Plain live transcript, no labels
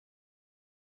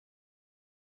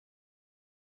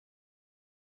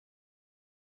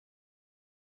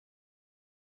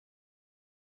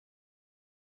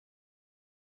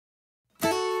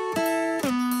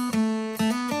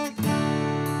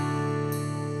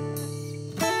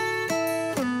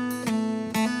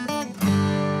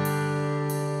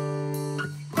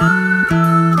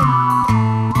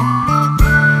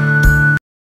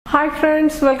Hi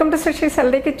friends, welcome to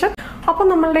Sadya Kitchen. അപ്പോൾ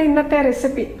നമ്മളുടെ ഇന്നത്തെ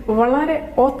റെസിപ്പി വളരെ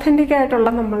ഓത്തന്റിക് ആയിട്ടുള്ള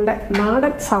നമ്മളുടെ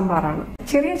നാടൻ സാമ്പാറാണ്.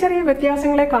 ചെറിയ ചെറിയ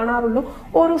വ്യത്യാസങ്ങളെ കാണാറുള്ളൂ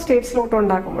ഓരോ സ്റ്റേറ്റ്സിലോട്ട്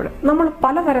ഉണ്ടാക്കുമ്പോൾ. നമ്മൾ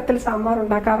പലതരത്തിൽ സാമ്പാർ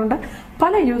ഉണ്ടാക്കാറുണ്ട്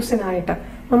പല യൂസിനായിട്ട്.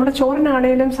 നമ്മുടെ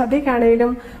ചോറിനാണെങ്കിലും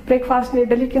സദ്യക്കാണെങ്കിലും ബ്രേക്ക്ഫാസ്റ്റിന്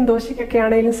ഇഡലിക്കും ദോശയ്ക്കൊക്കെ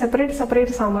ആണെങ്കിലും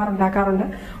സെപ്പറേറ്റ് സാമ്പാർ ഉണ്ടാക്കാറുണ്ട്.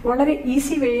 വളരെ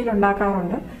ഈസി വേയിൽ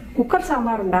ഉണ്ടാക്കാറുണ്ട്. കുക്കർ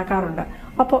സാമ്പാർ ഉണ്ടാക്കാറുണ്ട്.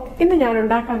 അപ്പോൾ ഇന്ന് ഞാൻ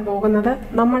ഉണ്ടാക്കാൻ പോകുന്നത്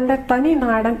നമ്മളുടെ തനി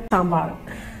നാടൻ സാമ്പാർ.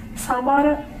 സാമ്പാർ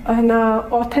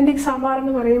ഓത്തന്റിക് സാമ്പാർ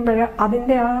എന്ന് പറയുമ്പോൾ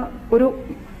അതിൻ്റെ ആ ഒരു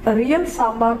റിയൽ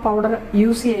സാമ്പാർ പൗഡർ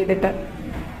യൂസ് ചെയ്തിട്ട്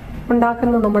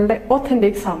ഉണ്ടാക്കുന്ന നമ്മളുടെ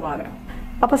ഓത്തന്റിക് സാമ്പാർ.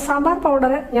 അപ്പോൾ സാമ്പാർ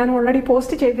പൗഡർ ഞാൻ ഓൾറെഡി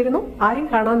പോസ്റ്റ് ചെയ്തിരുന്നു, ആരും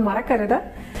കാണാൻ മറക്കരുത്.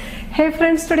 Hey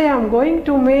friends, today I am going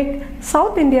to make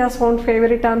South India's own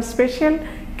favorite and special,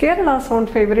 Kerala's own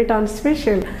favorite and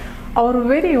special, our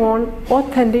very own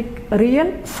authentic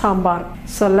real sambar.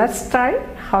 So let's try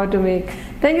how to make.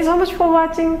 Thank you so much for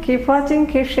watching.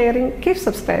 Keep sharing, keep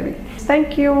subscribing. Thank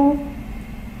you.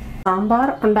 Sambar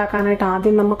ഉണ്ടാക്കാനായിട്ട്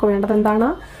ആദ്യം നമുക്ക് വേണ്ടത് എന്താണ്?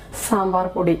 സാമ്പാർ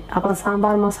പൊടി. അപ്പം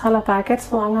sambar masala packets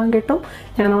വാങ്ങാൻ കിട്ടും.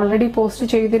 ഞാൻ ഓൾറെഡി പോസ്റ്റ്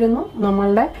ചെയ്തിരുന്നു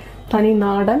നമ്മളുടെ തനി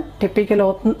നാടൻ ടിപ്പിക്കൽ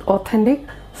ഓത്തന്റിക്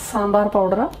സാമ്പാർ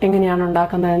പൗഡർ എങ്ങനെയാണ്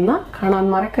ഉണ്ടാക്കുന്നതെന്ന് കാണാൻ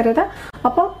മറക്കരുത്.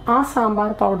 അപ്പോൾ ആ സാമ്പാർ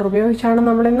പൗഡർ ഉപയോഗിച്ചാണ്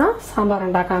നമ്മളിന്ന് സാമ്പാർ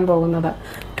ഉണ്ടാക്കാൻ പോകുന്നത്.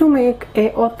 To make A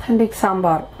authentic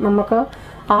sambar നമുക്ക്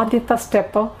ആദ്യത്തെ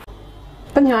സ്റ്റെപ്പ്,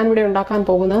 ഇപ്പം ഞാനിവിടെ ഉണ്ടാക്കാൻ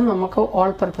പോകുന്നത് നമുക്ക് ഓൾ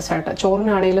പർപ്പസ് ആയിട്ട്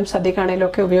ചോറിനാണെങ്കിലും സദ്യക്കാണെങ്കിലും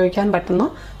ഒക്കെ ഉപയോഗിക്കാൻ പറ്റുന്ന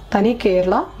തനി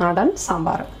കേരള നാടൻ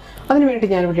സാമ്പാർ. അതിനുവേണ്ടി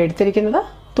ഞാനിവിടെ എടുത്തിരിക്കുന്നത്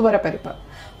തുവരപ്പരിപ്പ്.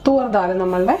 തൂവർ ദാൽ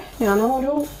നമ്മളുടെ ഞാൻ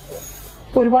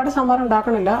ഒരുപാട് സാമ്പാർ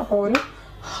ഉണ്ടാക്കണില്ല, അപ്പോൾ ഒരു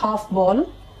ഹാഫ് ബോൾ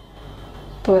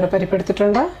തുവരപ്പരിപ്പ്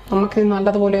എടുത്തിട്ടുണ്ട്. നമുക്കിത്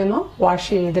നല്ലതുപോലെ ഒന്ന് വാഷ്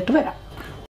ചെയ്തിട്ട് വരാം.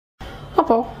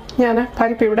 അപ്പോൾ ഞാൻ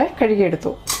പരിപ്പ് ഇവിടെ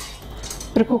കഴുകിയെടുത്തു.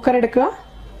 ഒരു കുക്കർ എടുക്കുക,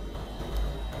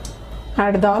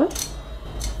 ആഡ് ദാൽ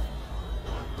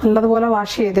നല്ലതുപോലെ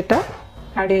വാഷ് ചെയ്തിട്ട്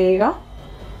ആഡ് ചെയ്യുക.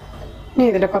 ഇനി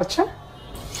ഇതിൽ കുറച്ച്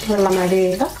വെള്ളം ആഡ്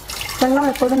ചെയ്യുക. വെള്ളം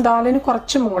എപ്പോഴും ദാലിന്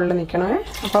കുറച്ച് മുകളിൽ നിൽക്കണേ.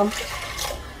 അപ്പം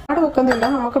ആഡ് വെക്കുന്നില്ല,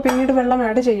 നമുക്ക് പിന്നീട് വെള്ളം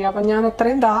ആഡ് ചെയ്യാം. അപ്പം ഞാൻ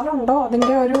എത്രയും ദാലുണ്ടോ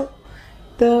അതിൻ്റെ ഒരു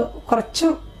ഇത് കുറച്ച്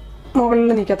മുകളിൽ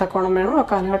നിൽക്കത്തക്കോണം വേണം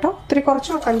വെക്കാൻ കേട്ടോ. ഒത്തിരി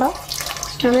കുറച്ച് വെക്കണ്ട.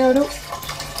 ഞാൻ ഒരു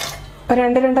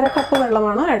 2-2.5 കപ്പ്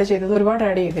വെള്ളമാണ് ആഡ് ചെയ്തത്, ഒരുപാട്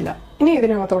ആഡ് ചെയ്തില്ല. ഇനി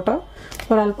ഇതിനകത്തോട്ട്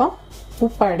ഒരല്പം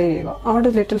ഉപ്പ് ആഡ് ചെയ്യുക.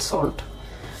 Add little salt.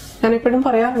 ഞാനെപ്പോഴും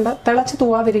പറയാറുണ്ട് തിളച്ച്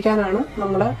തൂവാതിരിക്കാനാണ്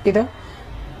നമ്മൾ ഇത്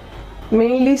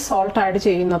മെയിൻലി സോൾട്ട് ആഡ്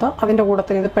ചെയ്യുന്നത്. അതിൻ്റെ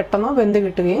കൂട്ടത്തിൽ ഇത് പെട്ടെന്ന് വെന്ത്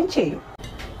കിട്ടുകയും ചെയ്യും.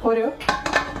 ഒരു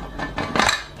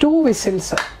 2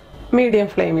 വിസിൽസ് മീഡിയം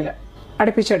ഫ്ലെയിമിൽ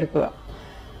അടുപ്പിച്ചെടുക്കുക.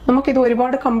 നമുക്കിത്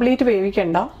ഒരുപാട് കംപ്ലീറ്റ്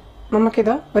വേവിക്കണ്ട,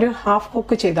 നമുക്കിത് ഒരു ഹാഫ്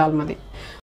കുക്ക് ചെയ്താൽ മതി.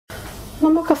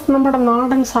 നമുക്ക് നമ്മുടെ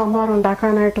നാടൻ സാമ്പാർ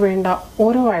ഉണ്ടാക്കാനായിട്ട് വേണ്ട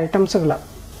ഓരോ ഐറ്റംസുകൾ,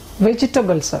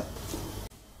 വെജിറ്റബിൾസ്,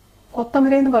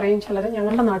 കൊത്തമര എന്ന് പറയും ചിലർ,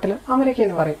 ഞങ്ങളുടെ നാട്ടിൽ അമരയ്ക്ക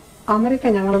എന്ന് പറയും. അമരയ്ക്ക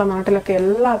ഞങ്ങളുടെ നാട്ടിലൊക്കെ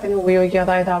എല്ലാത്തിനും ഉപയോഗിക്കുക.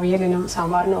 അതായത് അവിയലിനും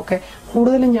സാമ്പാറിനും ഒക്കെ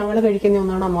കൂടുതലും ഞങ്ങൾ കഴിക്കുന്ന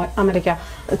ഒന്നാണ് അമരയ്ക്ക.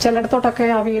 ചിലയിടത്തോട്ടൊക്കെ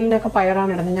അവിയലിനൊക്കെ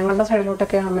പയറാണ് ഇടുന്നത്, ഞങ്ങളുടെ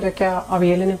സൈഡിലോട്ടൊക്കെ അമരയ്ക്ക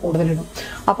അവിയലിന് കൂടുതലിടും.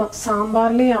 അപ്പം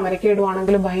സാമ്പാറിൽ അമരയ്ക്ക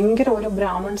ഇടുവാണെങ്കിൽ ഭയങ്കര ഒരു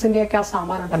ബ്രാഹ്മൺസിൻ്റെയൊക്കെ ആ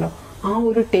സാമ്പാറുണ്ടല്ലോ, ആ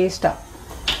ഒരു ടേസ്റ്റാണ്,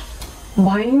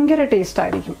 ഭയങ്കര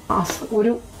ടേസ്റ്റായിരിക്കും.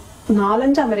 ഒരു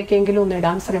 4-5 അമരയ്ക്കെങ്കിലും ഒന്ന്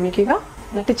ഇടാൻ ശ്രമിക്കുക,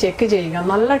 എന്നിട്ട് ചെക്ക് ചെയ്യുക,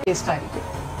 നല്ല ടേസ്റ്റായിരിക്കും.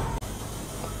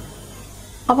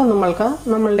 അപ്പം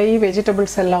നമ്മളുടെ ഈ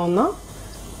വെജിറ്റബിൾസ് എല്ലാം ഒന്ന്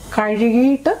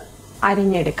കഴുകിയിട്ട്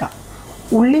അരിഞ്ഞെടുക്കാം.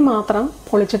 ഉള്ളി മാത്രം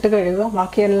പൊളിച്ചിട്ട് കഴുകുക,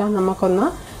 ബാക്കിയെല്ലാം നമുക്കൊന്ന്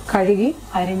കഴുകി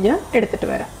അരിഞ്ഞ് എടുത്തിട്ട്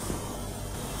വരാം.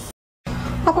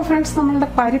 അപ്പോൾ ഫ്രണ്ട്സ്, നമ്മളുടെ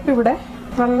പരിപ്പ് ഇവിടെ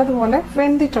നല്ലതുപോലെ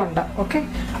വെന്തിട്ടുണ്ട്. ഓക്കെ,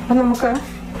 അപ്പം നമുക്ക്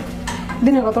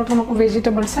ഇതിനകത്തോട്ട് നമുക്ക്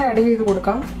വെജിറ്റബിൾസ് ആഡ് ചെയ്ത്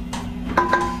കൊടുക്കാം.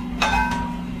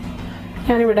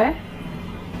 ഞാനിവിടെ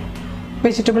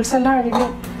വെജിറ്റബിൾസ്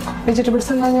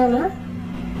എല്ലാം ഞാൻ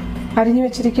അരിഞ്ഞു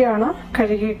വെച്ചിരിക്കുകയാണ്.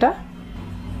 കഴുകിയിട്ട്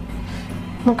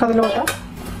നമുക്കതിലോട്ട്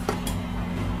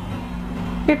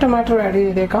ഈ ടൊമാറ്റോ ആഡ്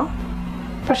ചെയ്തേക്കാം.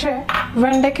 പക്ഷേ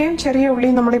വെണ്ടയ്ക്കയും ചെറിയ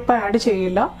ഉള്ളിയും നമ്മളിപ്പോൾ ആഡ്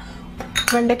ചെയ്യില്ല.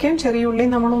 വെണ്ടയ്ക്കയും ചെറിയ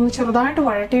ഉള്ളിയും നമ്മളൊന്ന് ചെറുതായിട്ട്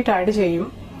വഴറ്റിയിട്ട് ആഡ് ചെയ്യും.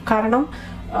 കാരണം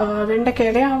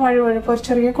വെണ്ടയ്ക്കയിലെ ആ വഴുവഴുപ്പ് ഒരു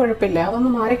ചെറിയ കുഴപ്പമില്ല, അതൊന്ന്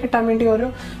മാറി കിട്ടാൻ വേണ്ടി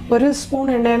ഒരു സ്പൂൺ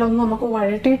എണ്ണയിലൊന്ന് നമുക്ക്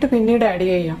വഴറ്റിയിട്ട് പിന്നീട് ആഡ്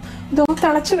ചെയ്യാം. ഇതൊന്ന്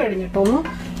തിളച്ച്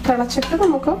തിളച്ചിട്ട്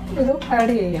നമുക്ക് ഇത്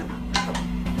ആഡ് ചെയ്യാം.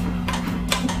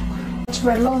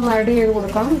 വെള്ളം ഒന്ന് ആഡ് ചെയ്ത്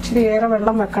കൊടുക്കാം. ഇച്ചിരി ഏറെ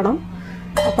വെള്ളം വെക്കണം,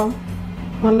 അപ്പം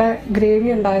നല്ല ഗ്രേവി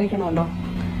ഉണ്ടായിരിക്കണമല്ലോ.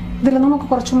 ഇതിൽ നമുക്ക്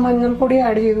കുറച്ച് മഞ്ഞൾപ്പൊടി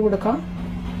ആഡ് ചെയ്ത് കൊടുക്കാം.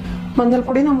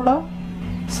 മഞ്ഞൾപ്പൊടി നമ്മൾ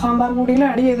സാമ്പാർ പൊടിയിൽ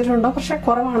ആഡ് ചെയ്തിട്ടുണ്ട്, പക്ഷെ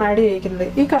കുറവാണ് ആഡ് ചെയ്യിക്കുന്നത്.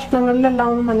 ഈ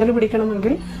കഷ്ണങ്ങളിലെല്ലാം ഒന്ന് മഞ്ഞൾ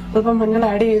പിടിക്കണമെങ്കിൽ അല്പം മഞ്ഞൾ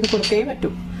ആഡ് ചെയ്ത് കൊടുക്കുകയും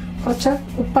പറ്റും. കുറച്ച്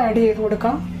ഉപ്പ് ആഡ് ചെയ്ത്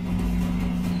കൊടുക്കാം.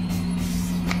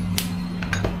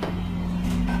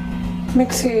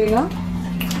 മിക്സ് ചെയ്യുക.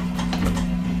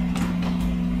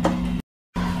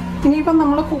 ഇനിയിപ്പം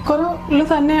നമ്മൾ കുക്കറിൽ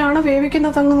തന്നെയാണ്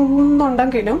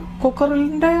വേവിക്കുന്നതെന്നുണ്ടെങ്കിലും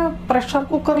കുക്കറിൻ്റെ പ്രഷർ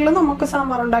കുക്കറിൽ നമുക്ക്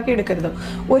സാമ്പാർ ഉണ്ടാക്കി എടുക്കരുത്.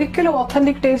 ഒരിക്കലും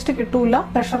ഓത്തന്റിക് ടേസ്റ്റ് കിട്ടൂല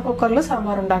പ്രഷർ കുക്കറിൽ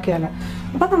സാമ്പാർ ഉണ്ടാക്കിയാൽ.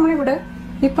 അപ്പം നമ്മളിവിടെ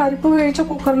ഈ പരിപ്പ് വേവിച്ച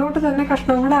കുക്കറിലോട്ട് തന്നെ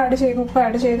കഷ്ണങ്ങൾ ആഡ് ചെയ്ത്, ഉപ്പ്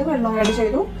ആഡ് ചെയ്ത്, വെള്ളം ആഡ്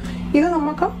ചെയ്തു. ഇത്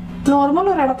നമുക്ക് നോർമൽ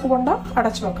ഒരടപ്പ് കൊണ്ട്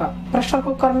അടച്ചു വെക്കാം. പ്രഷർ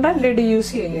കുക്കറിൻ്റെ ലിഡ്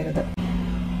യൂസ് ചെയ്യരുത്.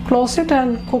 Close it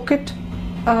and cook it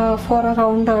for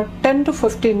around 10 to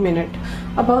 15 minutes.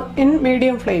 അപ്പോൾ ഇൻ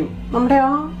മീഡിയം ഫ്ലെയിം നമ്മുടെ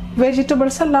ആ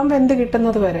വെജിറ്റബിൾസ് എല്ലാം വെന്ത്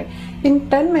കിട്ടുന്നത് വരെ. In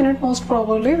 10 minutes most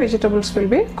probably vegetables will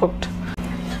be cooked.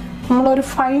 നമ്മളൊരു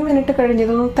 5 minutes കഴിഞ്ഞ്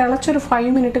ഇതൊന്ന് തിളച്ചൊരു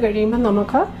 5 minutes കഴിയുമ്പോൾ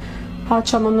നമുക്ക് ആ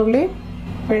ചുമന്നുള്ളി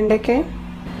വെണ്ടയ്ക്കയും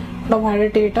ഇവിടെ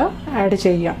വഴട്ടിയിട്ട് ആഡ്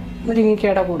ചെയ്യാം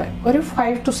മുരിങ്ങയ്ക്കയുടെ കൂടെ ഒരു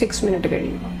 5 to 6 minutes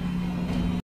കഴിയുമ്പോൾ.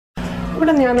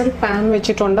 ഇവിടെ ഞാനൊരു പാൻ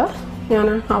വെച്ചിട്ടുണ്ട്. ഞാൻ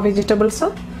ആ വെജിറ്റബിൾസ്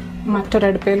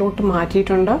മറ്റൊരടുപ്പയിലോട്ട്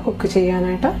മാറ്റിയിട്ടുണ്ട് കുക്ക്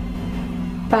ചെയ്യാനായിട്ട്.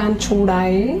 പാൻ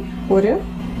ചൂടായി ഒരു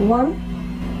 1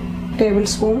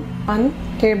 tablespoon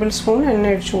എണ്ണ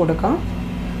ഒഴിച്ചു കൊടുക്കാം.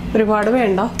 ഒരുപാട്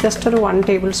വേണ്ട, ജസ്റ്റ് ഒരു 1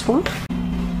 tablespoon.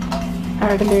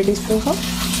 Add ladies finger.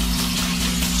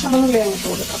 ചുമന്നുള്ളി അങ്ങോട്ട്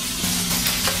കൊടുക്കാം.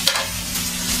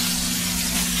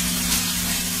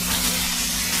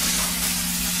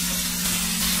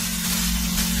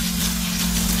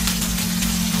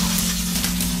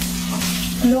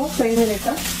 ലോ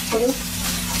ഫ്ലെയിമിലിട്ട് ഒരു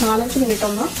 4-5 minutes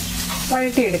ഒന്ന്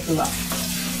വഴറ്റിയെടുക്കുക.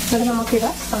 എന്നിട്ട് നമുക്കിത്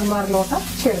സാമ്പാറിലോട്ട്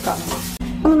ചേർക്കാം.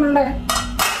 അപ്പം നമ്മളുടെ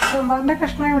സാമ്പാറിൻ്റെ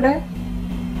കഷ്ണം ഇവിടെ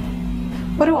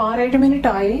ഒരു 6-7 minutes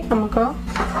ആയി. നമുക്ക്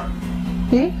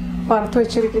ഈ വറുത്ത്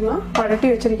വെച്ചിരിക്കുന്ന വഴറ്റി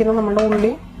വെച്ചിരിക്കുന്ന നമ്മുടെ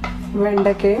ഉള്ളി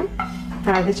വെണ്ടയ്ക്കയും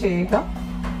ആഡ് ചെയ്യുക.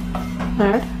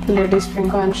 Add ladies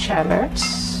finger and shallots.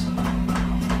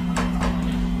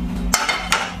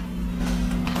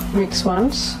 Mix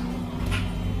once.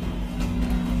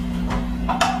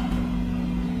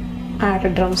 Add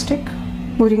drum stick.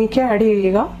 മുരിങ്ങയ്ക്ക add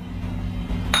ചെയ്യുക.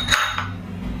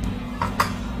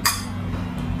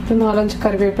 ഒരു 4-5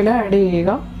 കറിവേപ്പില ആഡ്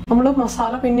ചെയ്യുക. നമ്മൾ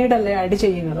മസാല പിന്നീടല്ലേ ആഡ്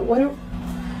ചെയ്യുന്നത്. ഒരു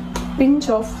pinch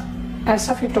of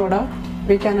അസഫിറ്റോഡ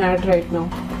we can add right now.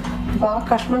 അപ്പോൾ ആ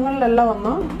കഷ്ണങ്ങളിലെല്ലാം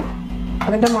വന്ന്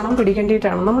അതിൻ്റെ മണം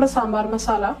പിടിക്കേണ്ടിയിട്ടാണ്. നമ്മുടെ സാമ്പാർ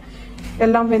മസാല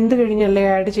എല്ലാം വെന്ത് കഴിഞ്ഞല്ലേ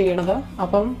ആഡ് ചെയ്യണത്.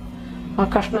 അപ്പം ആ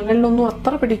കഷ്ണങ്ങളിലൊന്നും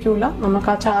അത്ര പിടിക്കൂല.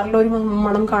 നമുക്ക് ആ ചാറിലൊരു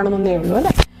മണം കാണുമെന്നേ ഉള്ളൂ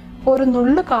അല്ലേ. ഒരു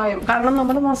നുള്ളു കായം, കാരണം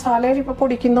നമ്മൾ മസാലയിൽ ഇപ്പോൾ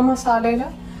പൊടിക്കുന്ന മസാലയിൽ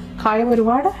കായം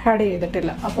ഒരുപാട് ആഡ്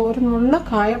ചെയ്തിട്ടില്ല. അപ്പോൾ ഒരു നുള്ളു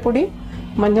കായപ്പൊടി,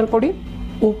 മഞ്ഞൾപ്പൊടി,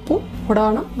 ഉപ്പും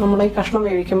കൂടാണ് നമ്മൾ ഈ കഷ്ണം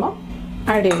വേവിക്കുമ്പോൾ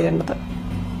ആഡ് ചെയ്യേണ്ടത്.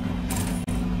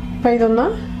 അപ്പോൾ ഇതൊന്ന്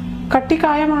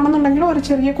കട്ടിക്കായമാണെന്നുണ്ടെങ്കിൽ ഒരു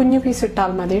ചെറിയ കുഞ്ഞു പീസ്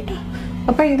ഇട്ടാൽ മതി കേട്ടോ.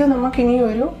 അപ്പോൾ ഇത് നമുക്കിനി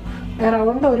ഒരു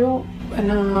അറൗണ്ട് ഒരു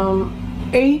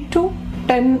 8 to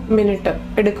 10 minutes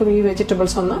എടുക്കും ഈ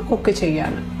വെജിറ്റബിൾസ് ഒന്ന് കുക്ക്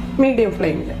ചെയ്യാൻ മീഡിയം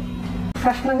ഫ്ലെയിമിൽ.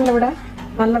 കഷ്ണങ്ങളിവിടെ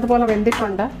നല്ലതുപോലെ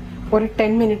വെന്തിട്ടുണ്ട്. ഒരു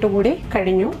 10 minutes കൂടി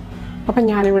കഴിഞ്ഞു. അപ്പം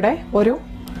ഞാനിവിടെ ഒരു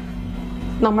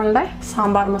നമ്മളുടെ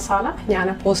സാമ്പാർ മസാല ഞാൻ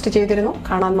പോസ്റ്റ് ചെയ്തിരുന്നു,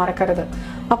 കാണാൻ മറക്കരുത്.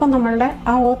 അപ്പം നമ്മളുടെ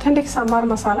ആ ഓത്തൻറ്റിക് സാമ്പാർ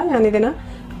മസാല ഞാനിതിന്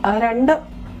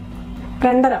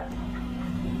 2.5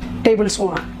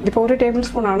 tablespoon. ഇതിപ്പോൾ 1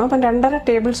 tablespoon ആണ്. അപ്പം 2.5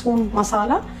 tablespoon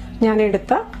മസാല ഞാൻ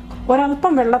എടുത്ത്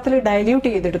ഒരല്പം വെള്ളത്തിൽ ഡൈല്യൂട്ട്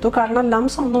ചെയ്തെടുത്തു. കാരണം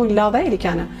ലംസ് ഒന്നും ഇല്ലാതെ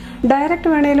ഇരിക്കാൻ. ഡയറക്റ്റ്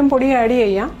വേണേലും പൊടി ആഡ്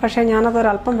ചെയ്യാം, പക്ഷേ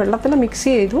ഞാനതൊരല്പം വെള്ളത്തിൽ മിക്സ്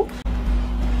ചെയ്തു.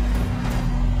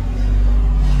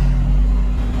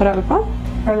 ഒരല്പം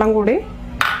വെള്ളം കൂടി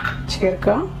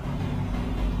ചേർക്കുക.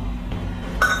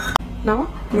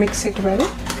 മിക്സ് ഇട്ട് വരും.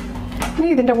 ഇനി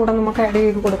ഇതിൻ്റെ കൂടെ നമുക്ക് ആഡ്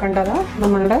ചെയ്ത് കൊടുക്കേണ്ടത്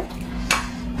നമ്മളുടെ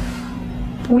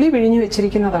പുളി പിഴിഞ്ഞ്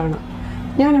വെച്ചിരിക്കുന്നതാണ്.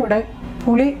 ഞാനിവിടെ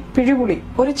പിഴുപുളി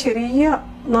ഒരു ചെറിയ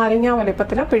നാരങ്ങ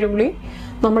വലിപ്പത്തിൽ പിഴുപുളി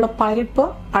നമ്മൾ പരിപ്പ്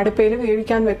അടുപ്പയിൽ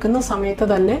വേവിക്കാൻ വെക്കുന്ന സമയത്ത്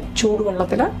തന്നെ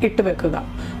ചൂടുവെള്ളത്തിൽ ഇട്ട് വെക്കുക.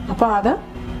 അപ്പോൾ അത്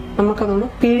നമുക്കതൊന്ന്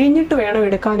പിഴിഞ്ഞിട്ട് വേണം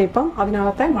എടുക്കാൻ. ഇപ്പം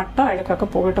അതിനകത്തെ മട്ട അഴുക്കൊക്കെ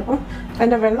പോയിട്ടപ്പം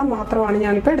അതിൻ്റെ വെള്ളം മാത്രമാണ്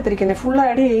ഞാനിപ്പോൾ എടുത്തിരിക്കുന്നത്. ഫുൾ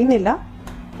ആഡ് ചെയ്യുന്നില്ല.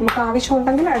 നമുക്ക്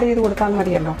ആവശ്യമുണ്ടെങ്കിൽ ആഡ് ചെയ്ത് കൊടുത്താൽ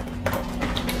മതിയല്ലോ.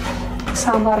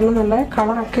 സാമ്പാറിന് നല്ല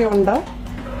കളറൊക്കെ ഉണ്ട്.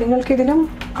 നിങ്ങൾക്കിതിലും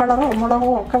കളറോ മുളകോ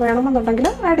ഒക്കെ വേണമെന്നുണ്ടെങ്കിൽ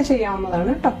ആഡ് ചെയ്യാവുന്നതാണ്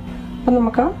കേട്ടോ. അപ്പം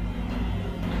നമുക്ക്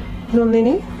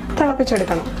ഇതൊന്നിനി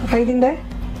തിളപ്പിച്ചെടുക്കണം. അപ്പം ഇതിൻ്റെ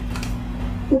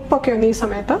ഉപ്പൊക്കെ ഒന്ന് ഈ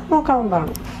സമയത്ത്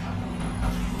നോക്കാവുന്നതാണ്.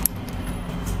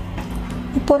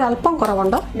 ഇപ്പോൾ ഒരല്പം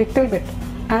കുറവുണ്ട്, little bit.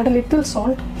 Add little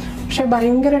salt. പക്ഷെ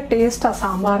ഭയങ്കര ടേസ്റ്റാണ്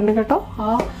സാമ്പാറിന് കേട്ടോ. ആ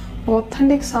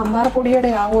ഓത്തൻറ്റിക് സാമ്പാർ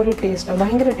പൊടിയുടെ ആ ഒരു ടേസ്റ്റ്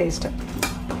ഭയങ്കര ടേസ്റ്റ്.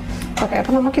 ഓക്കെ,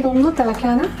 അപ്പം നമുക്കിതൊന്ന്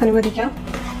തിളയ്ക്കാൻ അനുവദിക്കാം.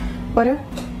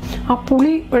 ആ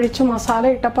പുളി ഒഴിച്ച് മസാല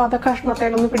ഇട്ടപ്പോൾ അതൊക്കെ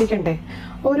കഷ്ണത്തേലൊന്ന് പിടിക്കണ്ടേ.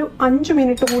 ഒരു 5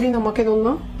 minutes കൂടി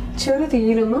നമുക്കിതൊന്ന് ചെറു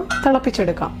തീയിലൊന്ന്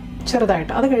തിളപ്പിച്ചെടുക്കാം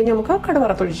ചെറുതായിട്ട്. അത് കഴിഞ്ഞ് നമുക്ക്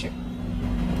കടുവറുത്തൊഴിച്ച്.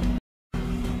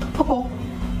 അപ്പോൾ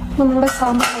നമ്മുടെ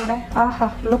സാമ്പാറിവിടെ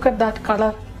ലുക്ക് അറ്റ് ദാറ്റ്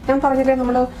കളർ. ഞാൻ പറഞ്ഞില്ലേ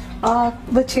നമ്മൾ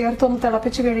ഇത് ചേർത്തൊന്ന്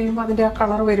തിളപ്പിച്ച് കഴിയുമ്പോൾ അതിൻ്റെ ആ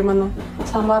കളർ വരുമെന്ന്.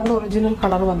 സാമ്പാറിൻ്റെ ഒറിജിനൽ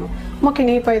കളർ വന്നു.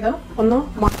 നമുക്കിനിയിപ്പോൾ ഇത് ഒന്ന്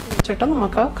മാറ്റി വെച്ചിട്ട്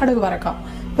നമുക്ക് കടുക് വറക്കാം.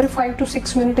 ഒരു 5 to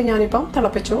 6 മിനിറ്റ് ഞാനിപ്പം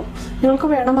തിളപ്പിച്ചു. നിങ്ങൾക്ക്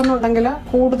വേണമെന്നുണ്ടെങ്കിൽ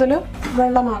കൂടുതൽ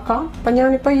വെള്ളമാക്കാം. അപ്പം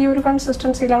ഞാനിപ്പോൾ ഈ ഒരു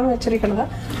കൺസിസ്റ്റൻസിയിലാണ് വെച്ചിരിക്കുന്നത്.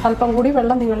 അല്പം കൂടി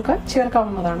വെള്ളം നിങ്ങൾക്ക്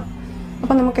ചേർക്കാവുന്നതാണ്.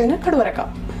 അപ്പം നമുക്കിതിന് കടുക് വറക്കാം.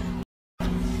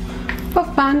 ഇപ്പോൾ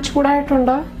പാൻ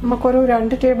ചൂടായിട്ടുണ്ട്. നമുക്കൊരു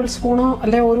 2 ടേബിൾ സ്പൂണോ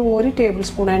അല്ലെങ്കിൽ 1 ടേബിൾ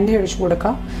സ്പൂൺ എണ്ണ ഒഴിച്ചു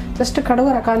കൊടുക്കാം. ജസ്റ്റ് കടുക്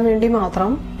വറക്കാൻ വേണ്ടി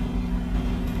മാത്രം.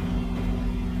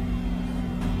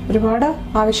 ഒരുപാട്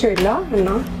ആവശ്യമില്ല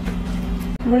എണ്ണ.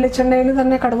 വെളിച്ചെണ്ണയിൽ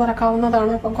തന്നെ കടുക്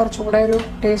വറക്കാവുന്നതാണ്. അപ്പം കുറച്ചുകൂടെ ഒരു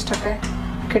ടേസ്റ്റൊക്കെ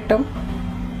കിട്ടും.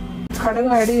 കടുക്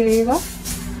ആഡ് ചെയ്യുക.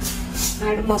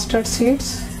 Add mustard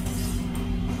seeds.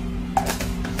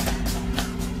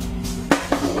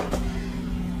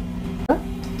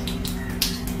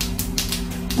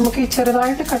 നമുക്ക് ഈ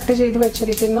ചെറുതായിട്ട് കട്ട് ചെയ്ത്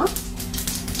വെച്ചിരിക്കുന്ന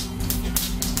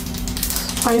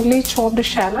finally chopped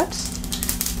shallots,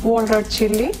 whole red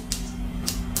chilli,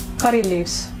 കറി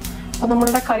ലീവ്സ്, അപ്പോൾ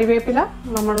നമ്മളുടെ കറിവേപ്പില,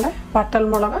 നമ്മളുടെ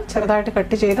വറ്റൽമുളക്, ചെറുതായിട്ട്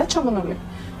കട്ട് ചെയ്ത ചുമന്നുള്ളി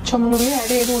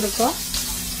ആഡ് ചെയ്ത് കൊടുക്കുക.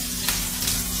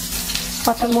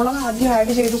 വറ്റൽമുളക് ആദ്യം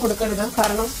ആഡ് ചെയ്ത് കൊടുക്കരുത്,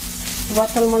 കാരണം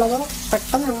വറ്റൽമുളക്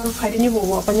പെട്ടെന്ന് കരിഞ്ഞു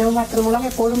പോകും. അപ്പം ഞാൻ വറ്റൽമുളക്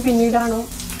എപ്പോഴും പിന്നീടാണ്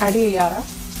ആഡ് ചെയ്യാറ്.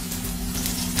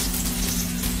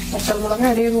 വറ്റൽമുളക്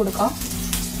ആഡ് ചെയ്ത് കൊടുക്കുക.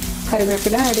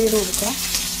 കറിവേപ്പില ആഡ് ചെയ്ത് കൊടുക്കുക.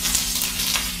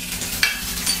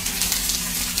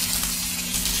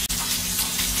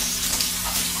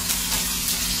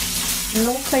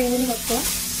 ലോ ഫ്ലെയിമിൽ വെക്കുക.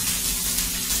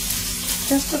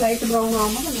 ജസ്റ്റ് ലൈറ്റ് ബ്രൗൺ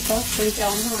ആകുമ്പോൾ നമുക്ക്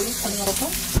കഴിക്കാവുന്നതാണ് കടുക് വറുത്ത്.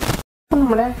 അപ്പം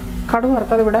നമ്മുടെ കടുക്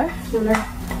വറുത്തത് ഇവിടെ നമ്മുടെ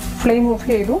ഫ്ലെയിം ഓഫ്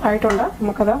ചെയ്തു ആയിട്ടുണ്ട്.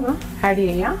 നമുക്കത് ഒന്ന് ആഡ്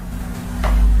ചെയ്യാം.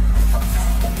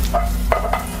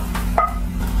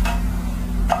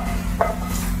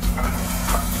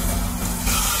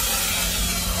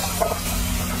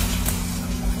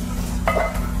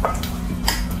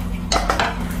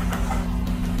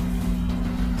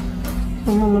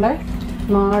 നമ്മുടെ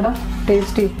നാടൻ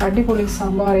ടേസ്റ്റി അടിപൊളി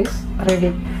സാമ്പാർ ഈസ്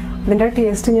റെഡി. ഇതിൻ്റെ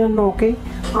ടേസ്റ്റ് ഞാൻ നോക്കി.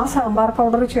 ആ സാമ്പാർ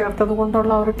പൗഡർ ചേർത്തത്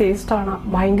കൊണ്ടുള്ള ഒരു ടേസ്റ്റാണ്,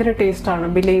 ഭയങ്കര ടേസ്റ്റാണ്,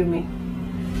 believe me.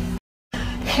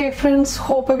 Hey friends,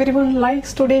 hope everyone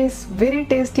likes today's very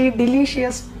tasty,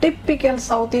 delicious, typical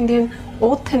South Indian,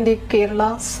 authentic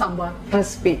Kerala sambar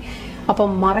recipe. അപ്പം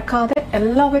മറക്കാതെ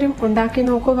എല്ലാവരും ഉണ്ടാക്കി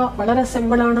നോക്കുക. വളരെ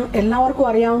സിമ്പിളാണ്, എല്ലാവർക്കും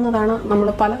അറിയാവുന്നതാണ്. നമ്മൾ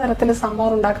പലതരത്തിൽ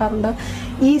സാമ്പാർ ഉണ്ടാക്കാറുണ്ട്.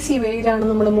 ഈസി വേയിലാണ്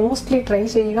നമ്മൾ മോസ്റ്റ്ലി ട്രൈ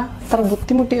ചെയ്യുക. അത്ര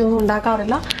ബുദ്ധിമുട്ടിയൊന്നും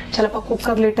ഉണ്ടാക്കാറില്ല. ചിലപ്പോൾ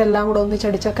കുക്കറിലിട്ട് എല്ലാം കൂടെ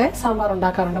ഒന്നിച്ചടിച്ചൊക്കെ സാമ്പാർ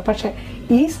ഉണ്ടാക്കാറുണ്ട്. പക്ഷേ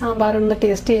ഈ സാമ്പാർ ഒന്ന്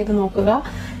ടേസ്റ്റ് ചെയ്ത് നോക്കുക.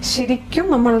 ശരിക്കും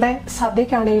നമ്മളുടെ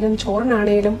സദ്യക്കാണേലും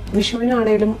ചോറിനാണേലും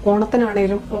വിഷുവിനാണേലും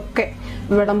ഓണത്തിനാണേലും ഒക്കെ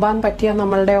വിളമ്പാൻ പറ്റിയ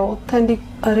നമ്മളുടെ ഓത്തന്റിക്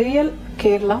റിയൽ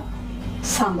കേരള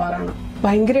സാമ്പാറാണ്.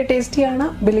 ഭയങ്കര ടേസ്റ്റിയാണ്,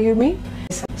 believe me.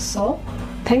 So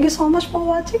thank you so much for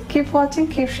watching. Keep watching,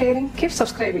 keep sharing, keep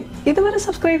subscribing. ഇതുവരെ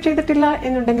സബ്സ്ക്രൈബ് ചെയ്തിട്ടില്ല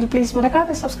എന്നുണ്ടെങ്കിൽ പ്ലീസ്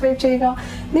മറക്കാതെ സബ്സ്ക്രൈബ് ചെയ്യുക.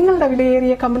 നിങ്ങളുടെ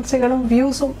വിലയേറിയ കമന്റ്സുകളും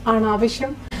വ്യൂസും ആണ്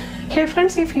ആവശ്യം. Hey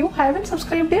friends, if you haven't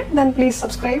subscribed yet, then please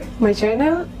subscribe my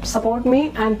channel, support me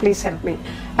and please help me.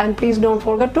 And please don't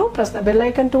forget to press the bell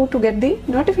icon too to get the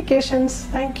notifications.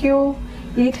 Thank you.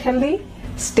 Eat healthy,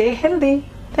 stay healthy.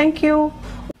 Thank you.